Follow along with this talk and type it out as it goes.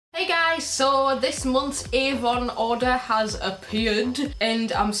Hey guys, so this month's Avon order has appeared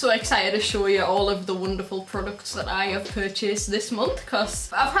and I'm so excited to show you all of the wonderful products that I have purchased this month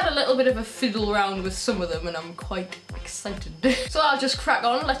because I've had a little bit of a fiddle around with some of them and I'm quite excited. So I'll just crack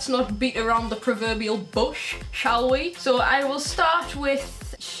on, let's not beat around the proverbial bush, shall we? So I will start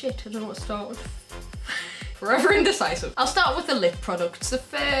with... shit, I don't know what to start with. Forever indecisive. I'll start with the lip products. The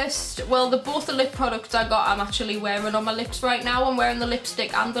first, well, both the lip products I got I'm actually wearing on my lips right now. I'm wearing the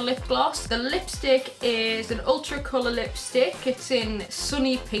lipstick and the lip gloss. The lipstick is an ultra colour lipstick. It's in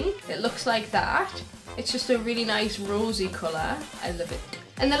Sunny Pink. It looks like that. It's just a really nice rosy colour. I love it.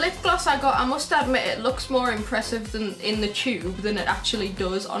 And the lip gloss I got, I must admit, it looks more impressive than in the tube than it actually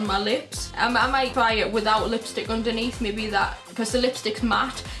does on my lips. I might try it without lipstick underneath, maybe that, because the lipstick's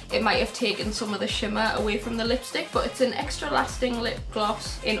matte, it might have taken some of the shimmer away from the lipstick, but it's an extra lasting lip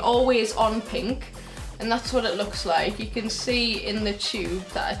gloss in Always On Pink. And that's what it looks like. You can see in the tube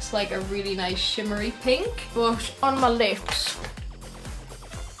that it's like a really nice shimmery pink, but on my lips,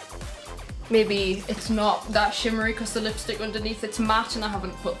 maybe it's not that shimmery because the lipstick underneath it's matte and I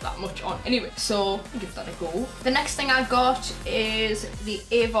haven't put that much on. Anyway, so give that a go. The next thing I got is the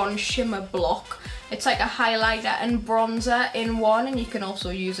Avon Shimmer Block. It's like a highlighter and bronzer in one, and you can also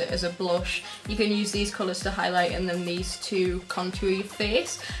use it as a blush. You can use these colours to highlight and then these to contour your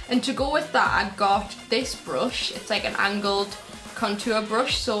face. And to go with that, I got this brush. It's like an angled contour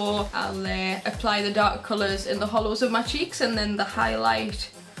brush, so I'll apply the dark colours in the hollows of my cheeks and then the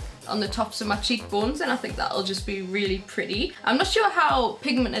highlight on the tops of my cheekbones, and I think that'll just be really pretty. I'm not sure how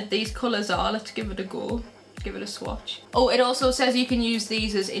pigmented these colours are. Let's give it a go. Give it a swatch. Oh, it also says you can use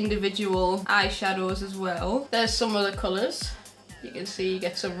these as individual eyeshadows as well. There's some of the colours. You can see you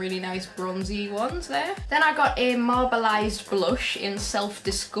get some really nice bronzy ones there. Then I got a marbleized blush in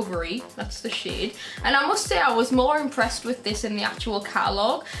Self-Discovery. That's the shade. And I must say I was more impressed with this in the actual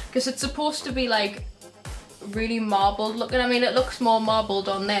catalogue because it's supposed to be like really marbled looking. I mean, it looks more marbled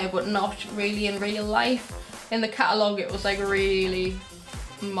on there, but not really in real life. In the catalogue it was like really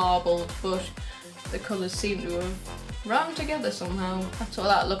marbled, but the colours seem to have run together somehow. That's what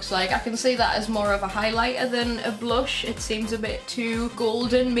that looks like. I can see that as more of a highlighter than a blush. It seems a bit too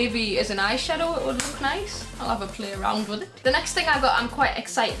golden. Maybe as an eyeshadow it would look nice. I'll have a play around with it. The next thing I got I'm quite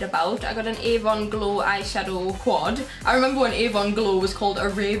excited about. I got an Avon Glow eyeshadow quad. I remember when Avon Glow was called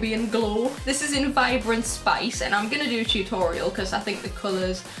Arabian Glow. This is in Vibrant Spice and I'm gonna do a tutorial because I think the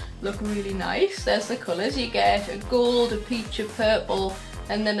colours look really nice. There's the colours. You get a gold, a peach, a purple,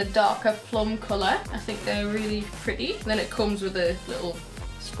 and then a darker plum colour. I think they're really pretty. And then it comes with a little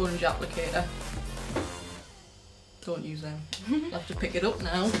sponge applicator. Don't use them. I'll have to pick it up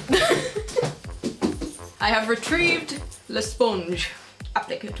now. I have retrieved the sponge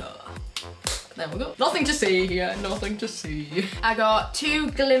applicator. There we go. Nothing to see here, nothing to see. I got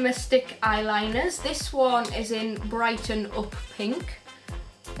two Glimmer Stick eyeliners. This one is in Brighten Up Pink.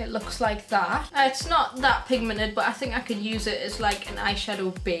 It looks like that. It's not that pigmented, but I think I could use it as like an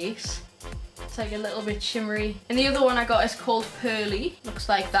eyeshadow base. It's like a little bit shimmery. And the other one I got is called Pearly. Looks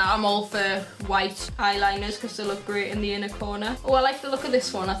like that. I'm all for white eyeliners because they look great in the inner corner. Oh, I like the look of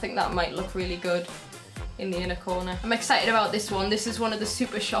this one. I think that might look really good in the inner corner. I'm excited about this one. This is one of the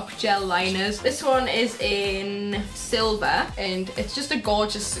Super Shock gel liners. This one is in silver and it's just a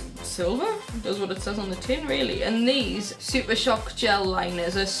gorgeous silver. It does what it says on the tin really. And these Super Shock gel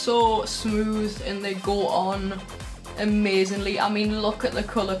liners are so smooth and they go on amazingly. I mean, look at the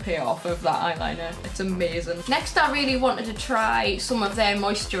colour payoff of that eyeliner. It's amazing. Next, I really wanted to try some of their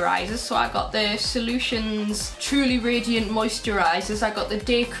moisturisers, so I got the Solutions Truly Radiant Moisturisers. I got the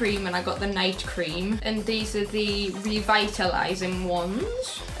day cream and I got the night cream, and these are the revitalising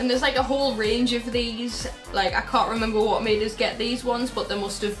ones. And there's like a whole range of these. Like, I can't remember what made us get these ones, but they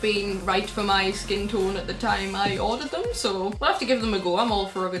must have been right for my skin tone at the time I ordered them, so we'll have to give them a go. I'm all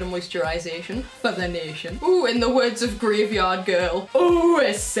for a bit of moisturisation for the nation. Ooh, in the words of Graveyard Girl, oh,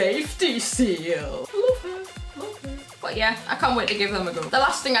 a safety seal. Love her, love her. But yeah, I can't wait to give them a go. The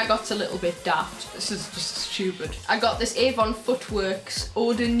last thing I got's a little bit daft. This is just stupid. I got this Avon Footworks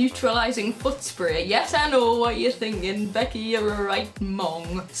Odor Neutralising Foot Spray. Yes, I know what you're thinking. Becky, you're a right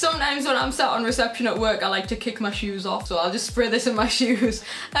mong. Sometimes when I'm sat on reception at work, I like to kick my shoes off, so I'll just spray this in my shoes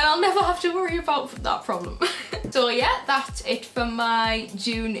and I'll never have to worry about that problem. So yeah, that's it for my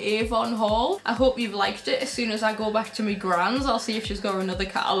June Avon haul. I hope you've liked it. As soon as I go back to my gran's, I'll see if she's got another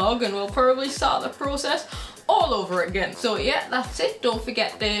catalogue and we'll probably start the process all over again. So yeah, that's it. Don't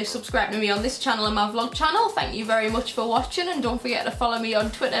forget to subscribe to me on this channel and my vlog channel. Thank you very much for watching, and don't forget to follow me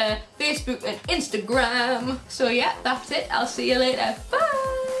on Twitter, Facebook and Instagram. So yeah, that's it. I'll see you later.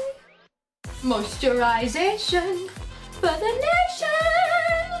 Bye! Moisturization for the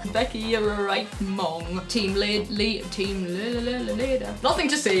nation! Becky, you're a right mong. Team leader. Nothing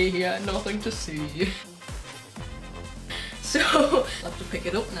to see here, nothing to see. So, I'll have to pick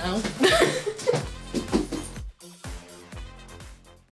it up now.